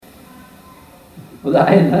Og det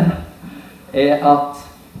ene at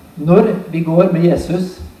når vi går med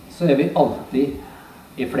Jesus, så vi alltid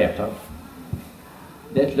i flertall.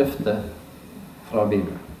 Det et løfte fra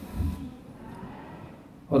Bibelen.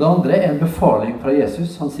 Og det andre en befaling fra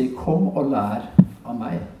Jesus. Han sier, kom og lær av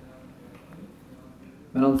meg.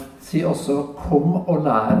 Men han sier også, kom og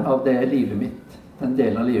lær av det livet mitt, den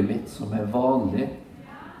delen av livet mitt som vanlig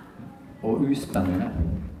og uspennende.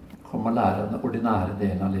 Kom og lær av den ordinære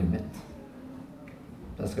delen av livet mitt.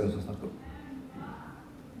 Det skal vi også snakke om.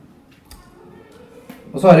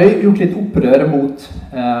 Og så har jeg gjort litt opprør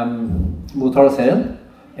mot taleserien.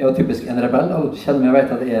 Jeg er jo typisk en rebell. Alle kjenner meg og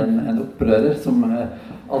vet at jeg en opprører som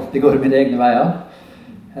alltid går mine egne veier.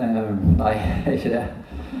 Nei, jeg er ikke det.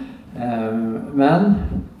 Men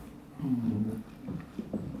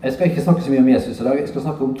jeg skal ikke snakke så mye om Jesus i dag. Jeg skal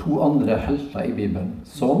snakke om 2 andre helter i Bibelen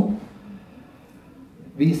som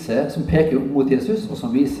peker mot Jesus, og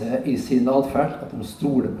som viser i sin adferd at de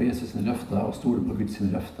stoler på Jesus sine løfter og stoler på Guds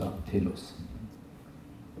sine løfter til oss.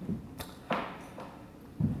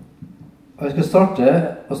 Og jeg skal starte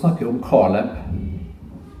å snakke om Kaleb,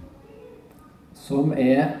 som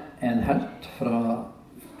en helt fra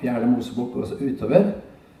 4. Mosebok og utover,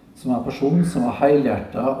 som en person som var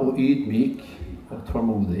helhjertet og ydmyk og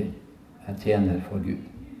tålmodig, en tjener for Gud.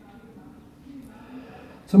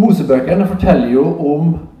 Så Mosebøkene forteller jo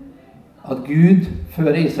om at Gud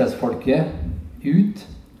fører Israelsfolket ut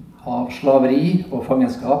av slaveri og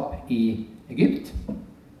fangenskap i Egypt.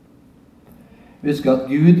 Vi husker at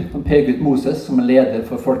Gud peker ut Moses som en leder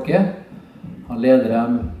for folket. Han leder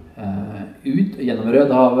dem ut gjennom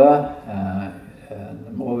Rødehavet,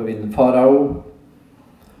 de overvinner farao.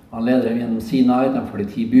 Han leder dem gjennom Sinai, de får de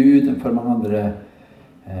 10 bud, de får mange andre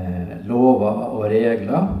lover og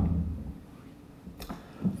regler.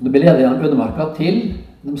 De blir ledet gjennom ødemarka til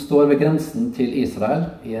de står ved grensen til Israel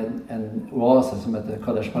i en oase som heter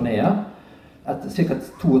Kadesh Barnea, ca.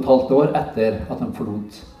 2,5 år etter at de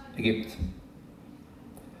forlot Egypt.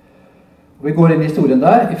 Og vi går inn i historien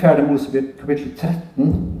der, i 4. Mosebok kapittel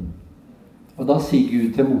 13, og da sier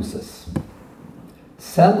Gud til Moses,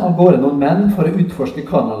 send av gårde noen menn for å utforske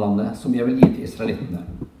Kananlandet som jeg vil gi til israelittene.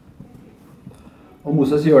 Og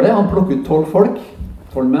Moses gjør det, han plukker ut 12 folk,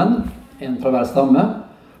 12 menn, en fra hver stamme,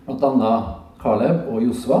 blant annet Kaleb og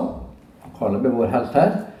Josva. Kaleb vår helt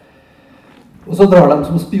her. Og så drar de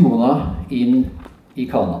som spioner inn i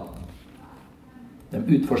Kanaan. De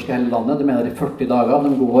utforsker hele landet, de mener i 40 dager,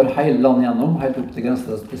 de går hele landet gjennom, helt opp til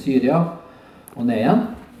grensen til Syria og ned igjen.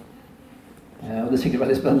 Og det er sikkert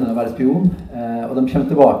veldig spennende å være spion. Og de kommer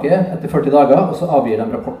tilbake etter 40 dager, og så avgir de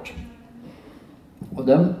rapport. Og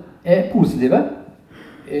de er positive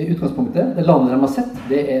i utgangspunktet. Det landet de har sett,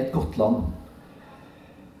 det er et godt land.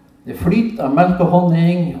 Det flyter av melk og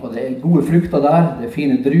honning, og det er gode frukter der, det er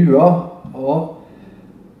fine druer, og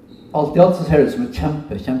alt i alt så ser det ut som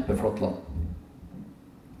et kjempeflott land.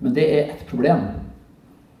 Men det er et problem.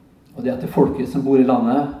 Og det at det folket som bor i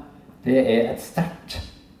landet, det er et sterkt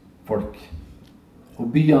folk. Og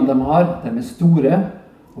byene de har, de er store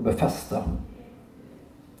og befestet.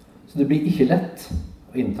 Så det blir ikke lett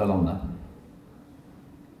å innta landet.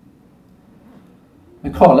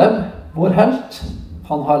 Men Kaleb, vår helt,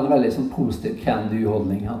 han har en veldig sånn positiv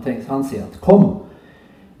can-do-holdning. Han sier at kom,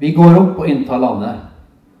 vi går opp og inntar landet.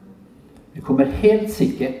 Vi kommer helt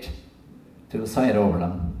sikkert til å seire over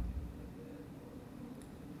dem.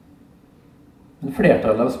 Men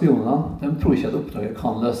flertallet av spionene, de tror ikke at oppdraget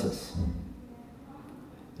kan løses.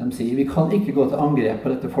 De sier, vi kan ikke gå til angrep på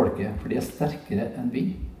dette folket, for de er sterkere enn vi.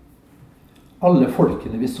 Alle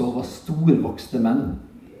folkene vi så var storvokste menn.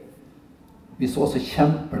 Vi så også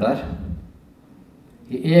kjemper der.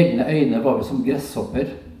 I egne øyne var vi som gresshopper,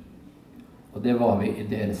 og det var vi i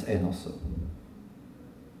deres øyne også.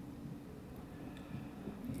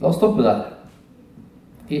 La oss stoppe der.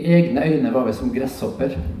 I egne øyne var vi som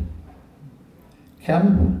gresshopper.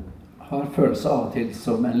 Hvem har følelse av og til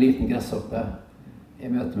som en liten gresshoppe i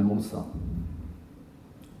møte med motstand?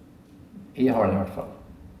 Jeg har det i hvert fall.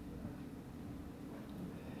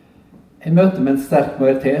 I møte med en sterk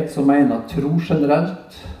majoritet som mener at tro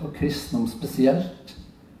generelt og kristendom spesielt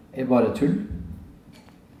er bare tull.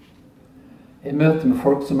 I møte med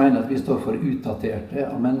folk som mener at vi står for utdaterte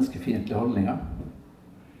og menneskefiendtlige holdninger.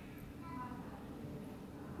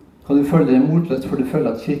 Kan du føle deg motløst for du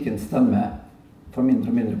føler at kirkens stemme får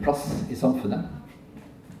mindre og mindre plass i samfunnet?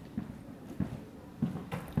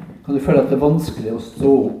 Kan du føle at det er vanskelig å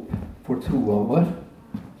stå opp for troa vår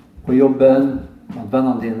på jobben, blant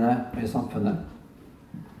vennene dine og i samfunnet?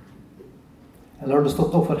 Eller har du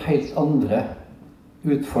stått opp for helt andre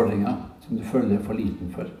utfordringer som du føler deg for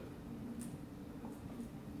liten for?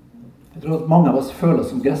 Jeg tror at mange av oss føler oss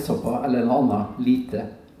som gresshopper eller noe annet lite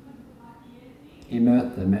i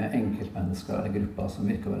møte med enkeltmennesker eller grupper som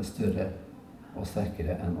virker å være større og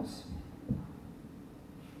sterkere enn oss.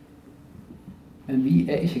 Men vi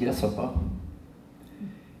ikke gresshopper.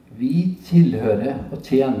 Vi tilhører og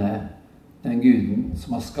tjener den Guden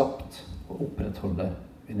som har skapt og opprettholder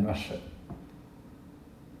universet.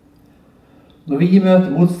 Når vi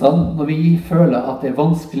møter motstand, når vi føler at det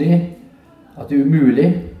vanskelig, at det umulig,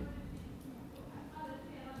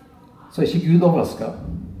 så ikke Gud overrasket.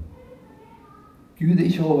 Gud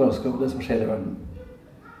ikke overrasket over det som skjer i verden.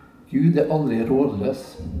 Gud aldri rådløs.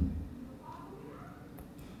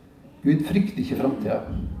 Gud frykter ikke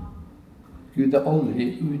fremtiden. Gud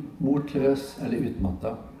aldri motløs eller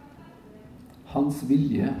utmattet. Hans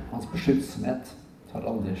vilje, hans besluttsomhet tar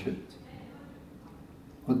aldri slutt.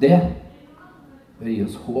 Og det bør gi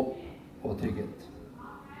oss håp og trygghet.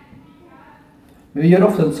 Men vi gjør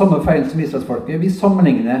ofte den samme feilen som Israelsfolket. Vi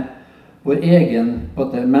sammenligner vår egen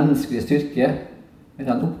menneskelige styrke med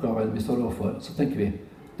den oppgaven vi står overfor. Så tenker vi,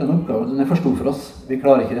 den oppgaven den for stor for oss. Vi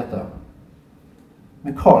klarer ikke dette.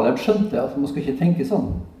 Men Kaleb skjønte at man skal ikke tenke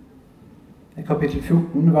sånn. I kapittel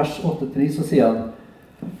 14, vers 8-9, så sier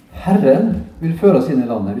han, Herren vil føre oss inn i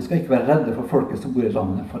landet. Vi skal ikke være redde for folket som bor i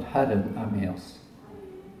landet, for Herren med oss.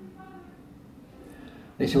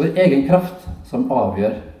 Det ikke vår egen kraft som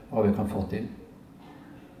avgjør hva vi kan få til.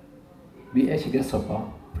 Vi ikke gresshopper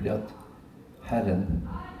fordi at Herren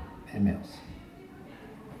med oss.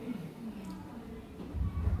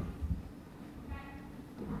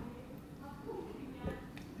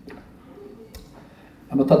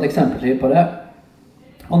 Jeg må ta et eksempel på det.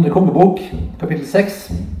 Andre kongebok, kapittel 6,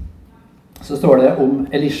 så står det om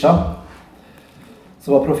Elisha,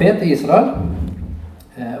 som var profet i Israel.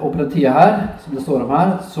 Og på den tiden her, som det står om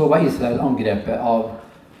her, så var Israel angrepet av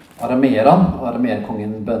arameerne, og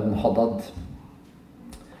aramerkongen Ben-Hadad.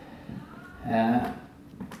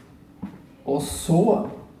 Og så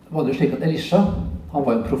var det slik at Elisha, han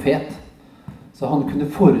var en profet, så han kunne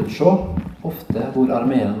forutse ofte hvor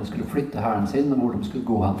arameerne skulle flytte hæren sin, og hvor de skulle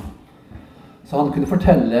gå hen. Så han kunne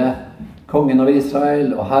fortelle kongen av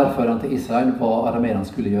Israel og hærføreren til Israel hva arameerne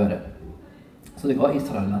skulle gjøre. Så det ga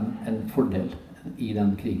Israel en fordel i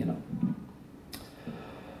den krigen.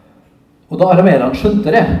 Og da arameerne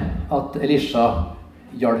skjønte det, at Elisha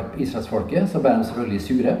hjalp Israelsfolket, så ble de selvfølgelig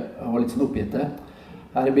sure og var litt sånn oppgitte.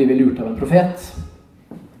 Her blir vi lurt av en profet.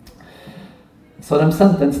 Så de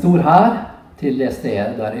sendte en stor hær til det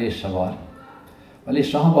stedet der Elisha var. Og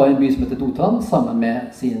Elisha han var i en by som heter Dotan, sammen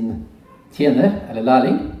med sin tjener, eller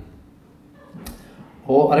lærling.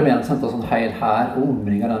 Og arameerne sendte en sånn heil hær og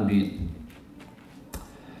omringet den byen.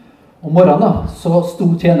 Om morgenen da, så sto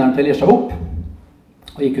tjeneren til Elisha opp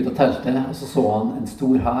og gikk ut av teltet, og så han en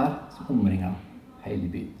stor hær som omringet hele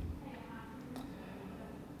byen.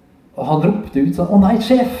 Og han ropte ut sånn, «Å nei,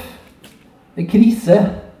 sjef! Det krise!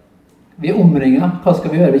 Vi omringet! Hva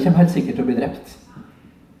skal vi gjøre? Vi kommer helt sikkert til å bli drept!»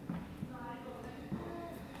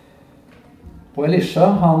 Og Elisha,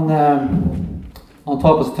 han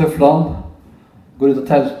tar på seg tøflene, går ut av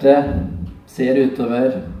teltet, ser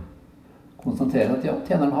utover, konstaterer at ja,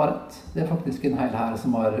 tjeneren har rett. Det faktisk en hel hær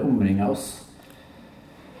som har omringet oss.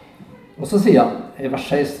 Og så sier han i vers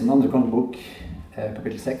 16, andre kongebok,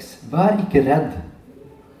 kapittel 6, «Vær ikke redd.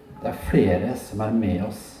 Det flere som med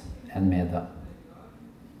oss enn med deg.»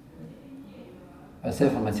 Jeg ser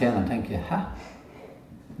for meg tjeneren og tenker, «Hæ?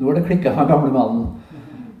 Nå har det klikket fra gamle mannen.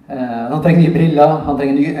 Han trenger nye briller, han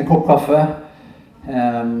trenger en kopp kaffe.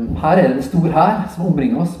 Her det en stor hær som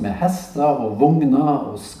omringer oss med hester og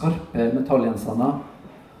vogner og skarpe metallgjenstander.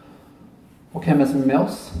 Og hvem som med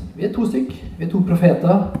oss? Vi 2 stykk. Vi 2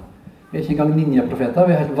 profeter. Vi ikke engang ninja-profeter,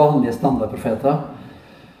 vi helt vanlige standardprofeter.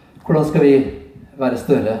 Hvordan skal vi være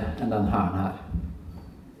større enn den hæren her?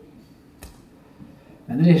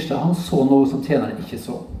 Men Elisha, han så noe som tjeneren ikke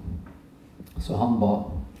så. Så han ba,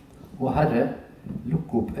 «Å Herre,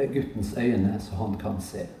 lukk opp guttens øyne så han kan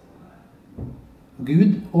se.»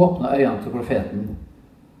 Gud åpnet øynene til profeten,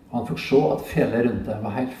 og han fikk se at fjellet rundt dem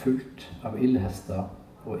var helt fullt av ildhester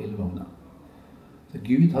og ildvogner. Så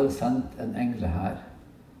Gud hadde sendt en engle her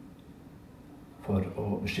for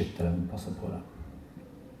å beskytte dem og passe på dem.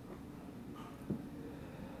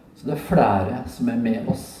 Så det flere som med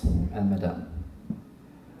oss enn med dem.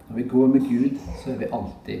 Når vi går med Gud, så vi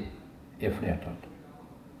alltid i flertall.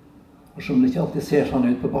 Og selv om det ikke alltid ser sånn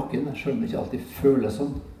ut på bakken, selv om det ikke alltid føles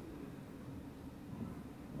sånn,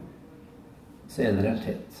 så det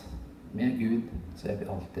realitet. Med Gud så vi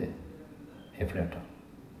alltid i flertall.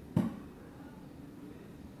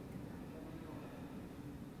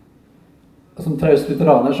 Og som traust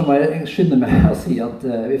lutheraner så må jeg skynde meg å si at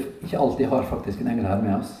vi ikke alltid har faktisk en engel her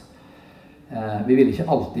med oss. Vi vil ikke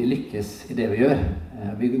alltid lykkes i det vi gjør.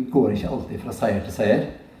 Vi går ikke alltid fra seier til seier.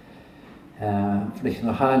 For det er ikke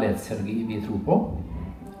noe herlighetsteologi vi tror på.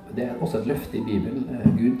 Det er også et løfte i Bibelen.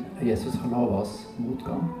 Gud, Jesus har lovet oss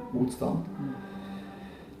motgang, motstand.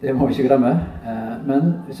 Det må vi ikke glemme.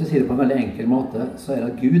 Men hvis vi sier det på en veldig enkel måte, så er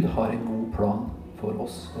det at Gud har en god plan for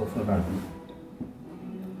oss og for verden.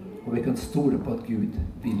 Og vi kan stole på at Gud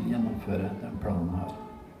vil gjennomføre den planen her.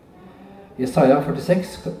 I Jesaja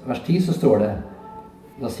 46, vers 10, så står det,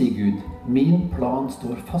 da sier Gud, min plan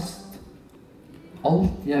står fast.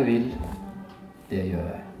 Alt jeg vil, det gjør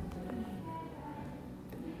jeg.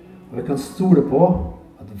 Og vi kan stole på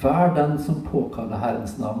at hver den som påkaller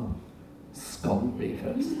Herrens navn skal bli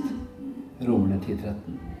frelst. Romerne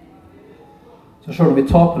 10:13. Så selv om vi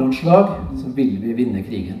taper noen slag, så vil vi vinne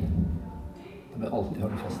krigen. Det vil alltid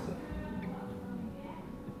holde fast ved.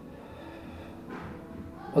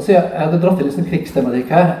 Og så jeg hadde dratt til liksom krigstematikk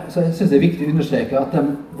her, så jeg synes det er viktig å understreke at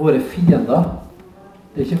våre fiender,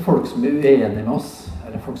 det er ikke folk som er uenige med oss,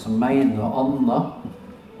 eller folk som mener noe annet,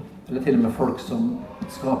 eller til og med folk som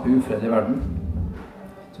skaper ufred i verden.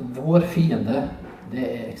 Så vår fiende, det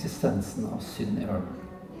er eksistensen av synd i verden.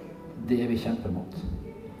 Det vi kjemper mot.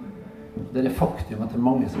 Det er det faktum at det er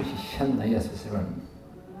mange som ikke kjenner Jesus i verden.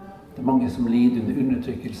 Det er mange som lider under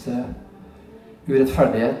undertrykkelse,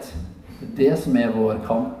 urettferdighet. Det er det som er vår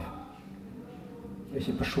kamp, og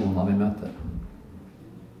ikke personer vi møter.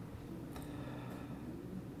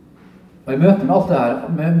 Og i møte med alt det her,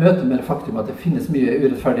 i møte med det faktum at det finnes mye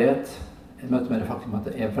urettferdighet, i møte med det faktum at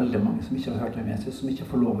det er veldig mange som ikke har hørt om Jesus, som ikke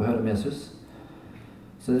får lov å høre om Jesus,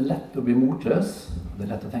 så det er lett å bli motløs, og det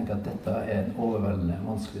er lett å tenke at dette er en overveldende,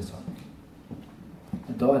 vanskelig sak.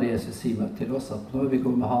 Men da er det Jesus sier til oss at når vi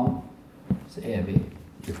går med ham, så er vi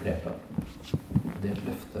i flertall. Det er et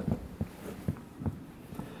løfte.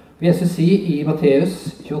 Jesus sier i Matteus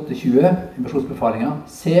 28:20, i misjonsbefalingen,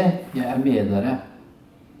 se, jeg er med dere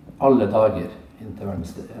alle dager inntil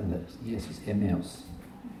verdens ende. Jesus er med oss.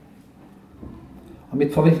 Og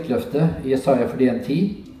mitt favorittløfte i Jesaja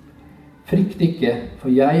 41:10, frykt ikke, for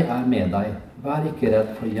jeg er med deg. Vær ikke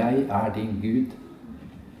redd, for jeg er din Gud.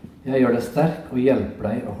 Jeg gjør deg sterk og hjelper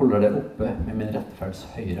deg og holder deg oppe med min rettferds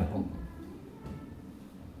høyre hånd.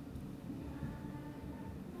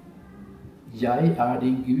 Jeg er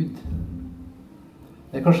din Gud.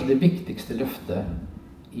 Det er kanskje det viktigste løftet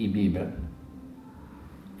i Bibelen.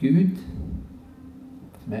 Gud,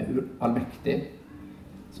 som er allmektig,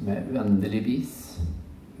 som er uendelig vis,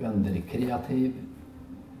 uendelig kreativ,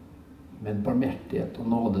 med en barmhjertighet og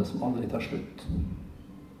nåde som aldri tar slutt.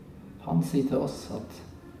 Han sier til oss at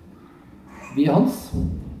vi er hans,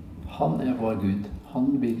 han er vår Gud.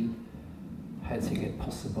 Han vil helt sikkert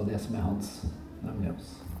passe på det som er hans, nemlig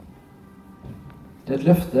oss. Det er et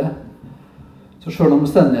løfte, så selv om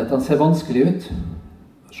omstendighetene ser vanskelig ut,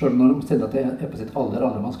 selv når omstendighetene er på sitt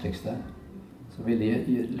aller vanskeligste, så vil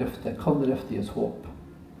kan løftet gi oss håp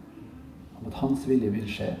om at hans vilje vil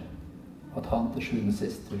skje, og at han til sjuende og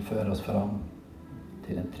sist vil føre oss fram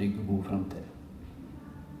til en trygg og god fremtid.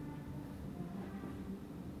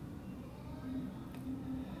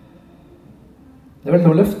 Det er veldig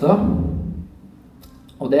noen løfter,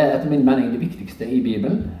 og det er etter min mening det viktigste i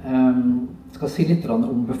Bibelen. Jeg skal si litt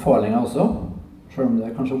om befalinger også, selv om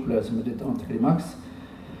det kanskje oppleves som et litt antiklimaks.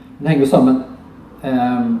 Men det henger jo sammen.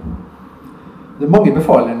 Det er mange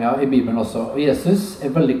befalinger i Bibelen også, og Jesus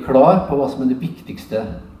er veldig klar på hva som er det viktigste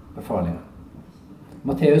befalinger.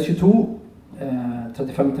 Matteus 22,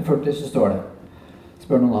 35-40, så står det,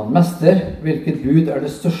 spør noen annen, Mester, hvilket bud er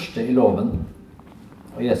det største i loven?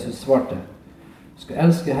 Og Jesus svarte, du skal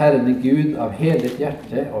elske Herren din Gud av hele ditt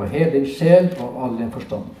hjerte, og hele din sjel og all din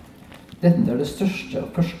forstand. Dette er det største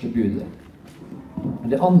og første budet.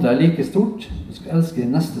 Men det andre er like stort. Du skal elske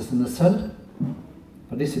din neste som deg selv.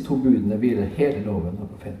 For disse to budene hviler hele loven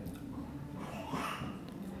og profetene.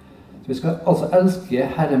 Så vi skal altså elske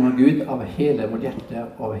Herren vår Gud av hele vårt hjerte,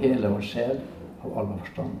 av hele vår sjel, av all vår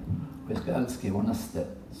forstand. Og vi skal elske vår neste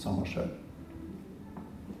som oss selv.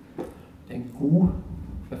 Det er en god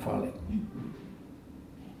befaling.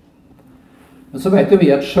 Men så vet jo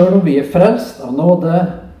vi at selv om vi er frelst av nåde,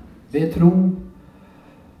 ved tro,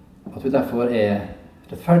 at vi derfor er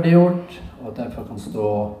rettferdiggjort, og at derfor kan stå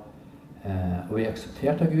og vi er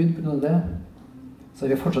akseptert av Gud på grunn av det, så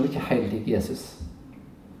er vi fortsatt ikke helt lik Jesus.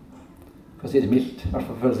 For å si det mildt, i hvert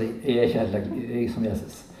fall for å si, jeg er ikke helt lik som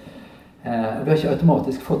Jesus. Vi har ikke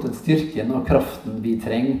automatisk fått den styrken og kraften vi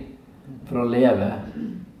trenger for å leve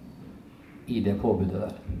i det påbudet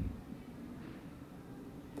der.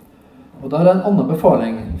 Og da en annen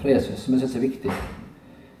befaling fra Jesus som jeg synes viktig,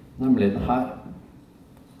 nemlig den her.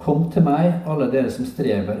 Kom til meg, alle dere som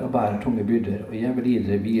strever og bærer tunge byrder, og jeg vil gi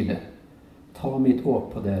dere hvile. Ta mitt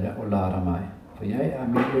åk på dere og lær av meg, for jeg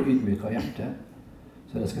mild og ydmyk av hjerte,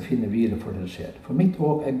 så dere skal finne hvile for dere sjel. For mitt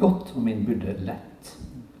åk godt, og min byrde lett.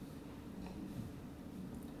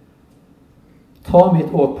 Ta mitt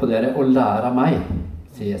åk på dere og lær av meg,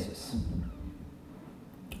 sier Jesus.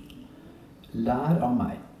 Lær av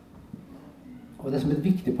meg. Og det som er et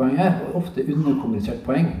viktig poeng her, og ofte underkommunisert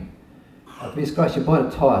poeng, at vi skal ikke bare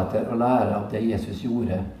ta etter og lære av det Jesus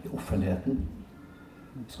gjorde i offentligheten.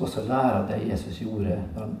 Vi skal også lære av det Jesus gjorde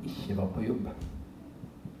da han ikke var på jobb.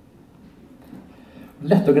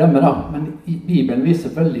 Lett å glemme da, men Bibelen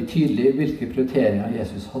viser veldig tydelig hvilke prioriteringer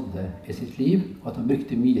Jesus hadde i sitt liv, og at han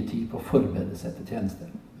brukte mye tid på å forberede seg til tjenester.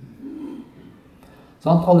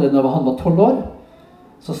 Allerede når han var 12 år,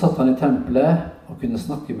 så satt han i tempelet og kunne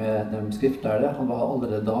snakke med de skriftlærde. Han var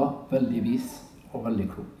allerede da veldig vis og veldig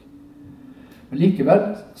klok. Men likevel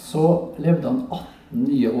så levde han 18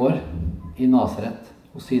 nye år i Nazaret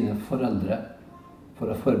hos sine foreldre for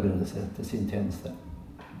å forberede seg til sin tjeneste.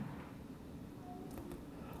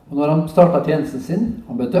 Og når han startet tjenesten sin,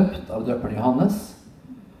 han ble døpt av døperen Johannes,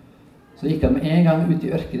 så gikk han med en gang ut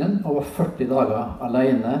i ørkenen og var 40 dager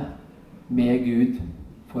alene med Gud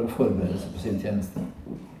for å forberede seg på sin tjeneste.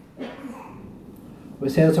 Og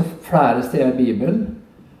vi ser altså flere steder i Bibelen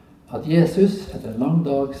at Jesus etter en lang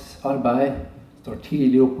dags arbeid står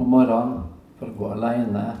tidlig opp om morgenen for å gå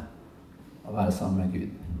alene og være sammen med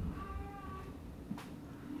Gud.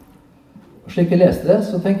 Og slik jeg leste det,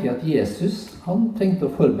 så tenker jeg at Jesus, han trengte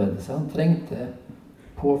å forberede seg. Han trengte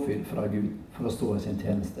påfyll fra Gud for å stå i sin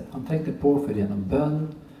tjeneste. Han trengte påfyll gjennom bønn,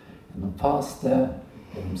 gjennom faste,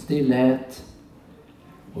 gjennom stillhet.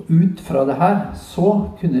 Og ut fra det her, så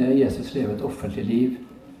kunne Jesus leve et offentlig liv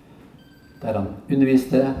der han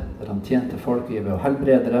underviste, der han tjente folk ved å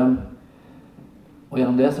helbrede dem. Og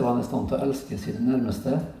gjennom det så var han i stand til å elske sine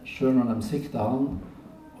nærmeste, selv når de sviktet han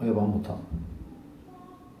og jobbet mot han.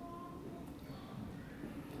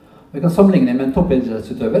 Vi kan sammenligne med en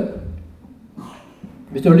toppidrettsutøver.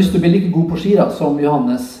 Hvis du har lyst til å bli like god på ski som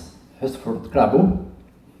Johannes Høstflot Klæbo,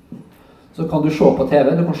 så kan du se på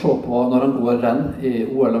TV, du kan se på når han går renn i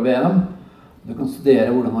OL og VM, du kan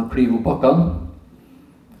studere hvordan han klyver opp bakkene,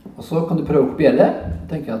 og så kan du prøve å kopiere det, og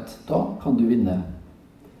tenke at da kan du vinne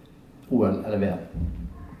OL eller VM.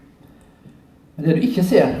 Men det du ikke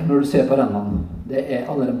ser når du ser på rennene, det er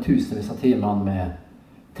alle de tusenvis av timene med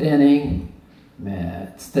trening, med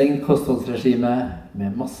et strengt kostholdsregime,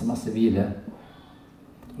 med masse hvile.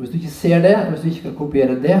 Og hvis du ikke ser det, og hvis du ikke kan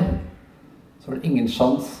kopiere det, så har du ingen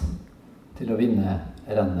sjans til å vinne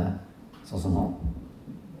rennet sånn som han.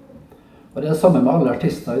 Og det er det samme med alle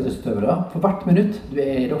artister og idrettsutøvere. For hvert minutt du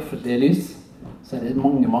er i det offentlige lys, så er det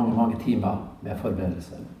mange timer med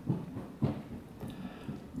forberedelse.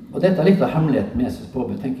 Og dette er litt av hemmeligheten med Jesus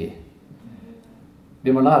påbud, tenker jeg.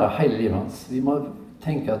 Vi må lære hele livet hans. Vi må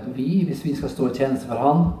tenke at hvis vi skal stå i tjeneste for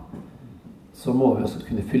han, så må vi også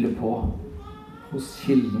kunne fylle på hos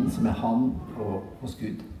kilden som er han og hos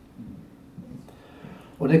Gud.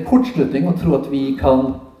 Og det er kortslutning å tro at vi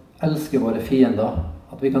kan elske våre fiender,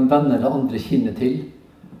 at vi kan vende det andre kinnet til,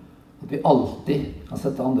 at vi alltid kan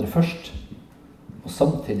sette andre først, og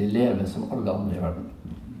samtidig leve som alle andre i verden.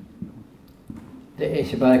 Det er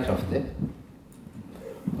ikke bærekraftig.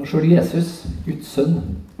 Når selv Jesus, Guds sønn,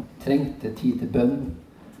 trengte tid til bønn,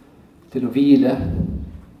 til å hvile,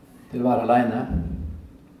 til å være alene,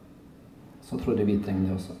 så tror jeg vi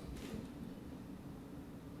trenger det også.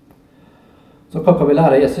 Så hva kan vi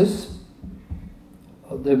lære av Jesus?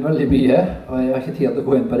 Og det er veldig mye, og jeg har ikke tid til å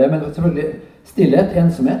gå inn på det, men selvfølgelig stillhet,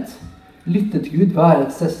 ensomhet, lytte til Gud, være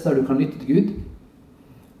et sted der du kan lytte til Gud.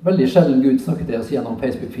 Veldig sjelden Gud snakker til oss gjennom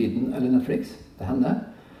Facebook-feeden eller Netflix, det hender.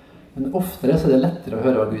 Men oftere så er det lettere å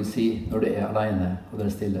høre hva Gud sier når det er alene og det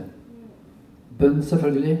er stille. Bønn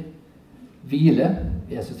selvfølgelig. Hvile.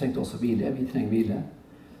 Jesus trengte også hvile. Vi trenger hvile.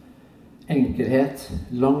 Enkelhet.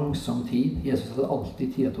 Langsom tid. Jesus hadde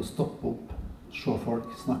alltid tid til å stoppe opp, se folk,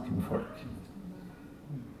 snakke med folk.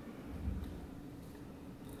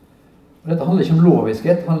 Og dette handler ikke om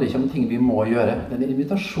loviskhet, det handler ikke om ting vi må gjøre. Det er en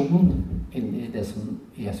invitasjon inn i det som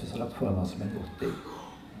Jesus har lagt foran oss som et godt liv.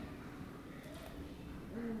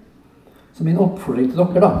 Så min oppfordring til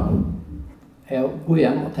dere da, er å gå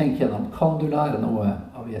hjem og tenke gjennom, kan du lære noe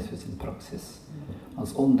av Jesus sin praksis?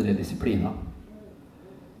 Hans åndelige disipliner,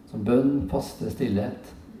 som bønn, faste,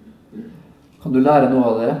 stillhet. Kan du lære noe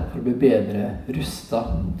av det for å bli bedre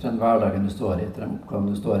rustet til den hverdagen du står i, til den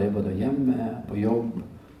oppgaven du står i, både hjemme, på jobb,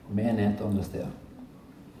 på menighet og andre steder?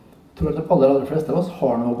 tror at de aller fleste av oss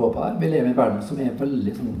har noe å gå på her. Vi lever i en verden som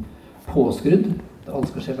veldig sånn, påskrudd, der alt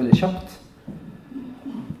skal skje veldig kjapt.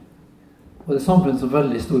 Og det er samfunnet som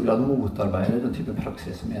veldig i stor grad motarbeider den type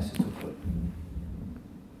praksis som Jesus tok for.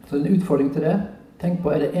 Så en utfordring til det, tenk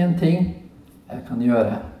på, det en ting jeg kan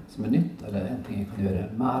gjøre som nytt, eller en ting jeg kan gjøre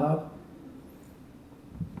mer av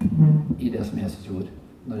i det som Jesus gjorde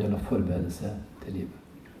når det gjelder forberedelse til livet.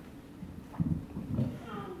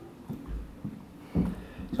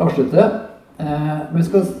 Jeg skal avslutte, men vi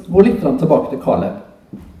skal gå litt tilbake til Kaleb.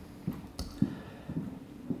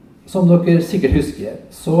 Som dere sikkert husker,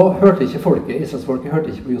 så hørte ikke folket, Israelsfolket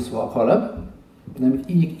hørte ikke på Josva og Kaleb. De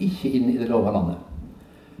gikk ikke inn i det lova landet.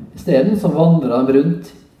 I stedet så vandret de rundt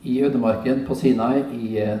i ødemarken på Sinai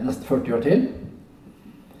i nesten 40 år til.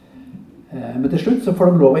 Men til slutt så får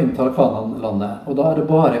de lov å innta Kanaan-landet, og da det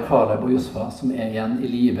bare Kaleb og Josva som igjen i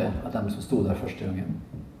livet av dem som stod der første gangen.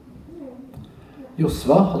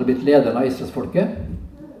 Josva hadde blitt lederen av Israelsfolket.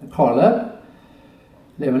 Kaleb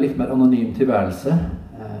lever en litt mer anonym tilværelse,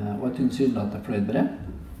 og er tilsynelatende fornøyd med det.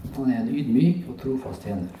 Han er en ydmyk og trofast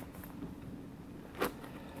tjener.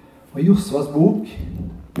 Og i Josvas bok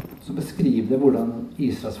så beskriver det hvordan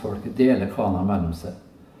Israelsfolket deler Kanaan mellom seg.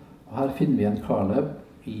 Og her finner vi en Kaleb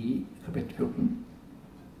i kapittel 14.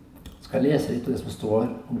 Skal jeg lese litt av det som står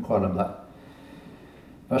om Kaleb der.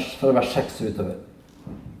 Fra vers 6 og utover.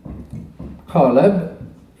 Kaleb,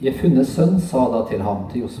 Jefunnes sønn, sa da til ham,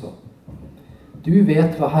 til Josva: Du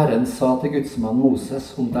vet hva Herren sa til Gudsmann Moses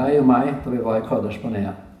om deg og meg da vi var i Kadesh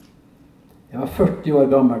Barnea. Jeg var 40 år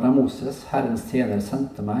gammel da Moses, Herrens tjener,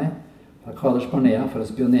 sendte meg fra Kadesh Barnea for å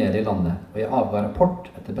spionere i landet, og jeg avga rapport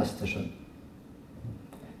etter beste skjønn.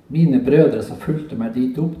 Mine brødre som fulgte meg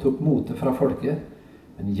dit opp, tok motet fra folket,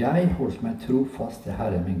 men jeg holdt meg trofast til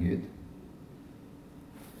Herre min Gud.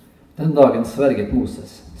 Den dagen sverget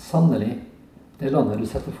Moses: Sannelig, det landet du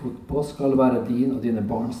setter fot på skal være din og dine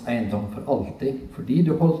barns eiendom for alltid, fordi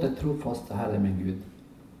du holdt deg trofast til Herre min Gud.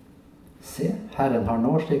 Se, Herren har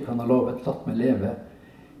nå, slik han har lovet, latt meg leve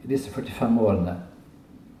i disse 45 årene.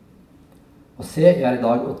 Og se, jeg er i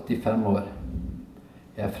dag 85 år.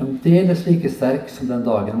 Jeg er fremdeles like sterk som den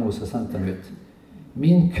dagen Moses sendte meg ut.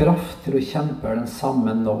 Min kraft til å kjempe er den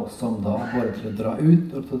samme nå som da, både til å dra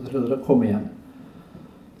ut og til å komme hjem.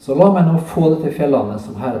 Så la meg nå få det til fjellandet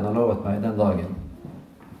som Herren har lovet meg den dagen.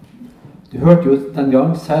 Du hørte jo den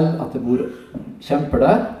gang selv at det bor kjemper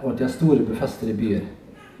der, og at de har store befester i byer.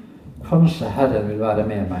 Kanskje Herren vil være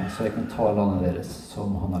med meg, så jeg kan ta landet deres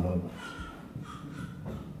som han har lovet.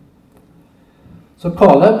 Så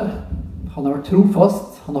Kaleb, han har vært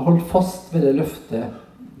trofast, han har holdt fast ved det løftet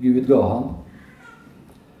Gud ga han.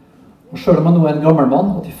 Og selv om han nå er en gammel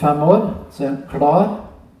mann, 85 år, så er han klar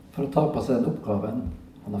for å ta på seg den oppgaven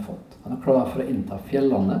han har fått. Han er klar for å innta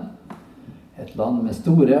fjellandet, et land med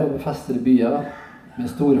store og befestede byer,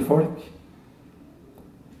 med store folk.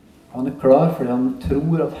 Han er klar fordi han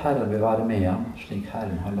tror at Herren vil være med ham, slik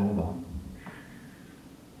Herren har lovet ham.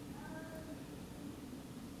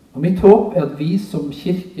 Og mitt håp er at vi som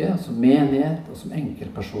kirke, som menighet og som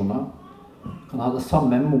enkeltpersoner kan ha det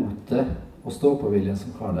samme motet og stå-på-viljen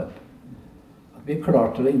som Kaleb. At vi er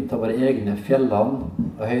klar til å innta våre egne fjelland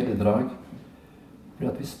og høydedrag, fordi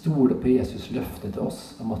at vi stoler på Jesus løfte til oss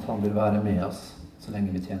om at han vil være med oss så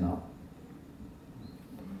lenge vi tjener han.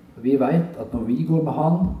 Og vi vet at når vi går med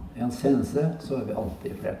han i hans tjeneste, så er vi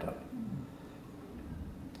alltid i flertall.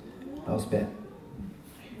 La oss be.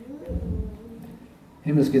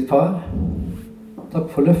 Himmelske Far, takk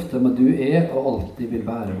for løftet om at du er og alltid vil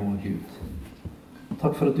være vår Gud.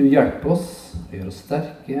 Takk for at du hjelper oss og gjør oss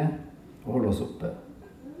sterke og holder oss oppe.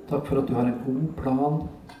 Takk for at du har en god plan,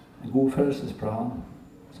 en god frelsesplan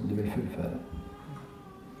som du vil fullføre.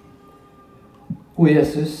 O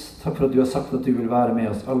Jesus, takk for at du har sagt at du vil være med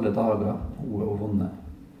oss alle dager, gode og vonde.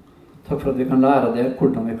 Takk for at vi kan lære det,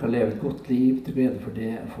 hvordan vi kan leve et godt liv til glede for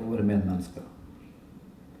det og for våre medmennesker.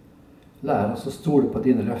 Lær oss å stole på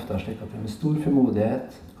dine løfter, slik at vi med stor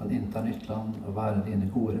frimodighet kan innta nytt land og være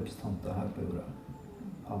dine gode representanter her på jorda.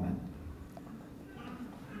 Amen.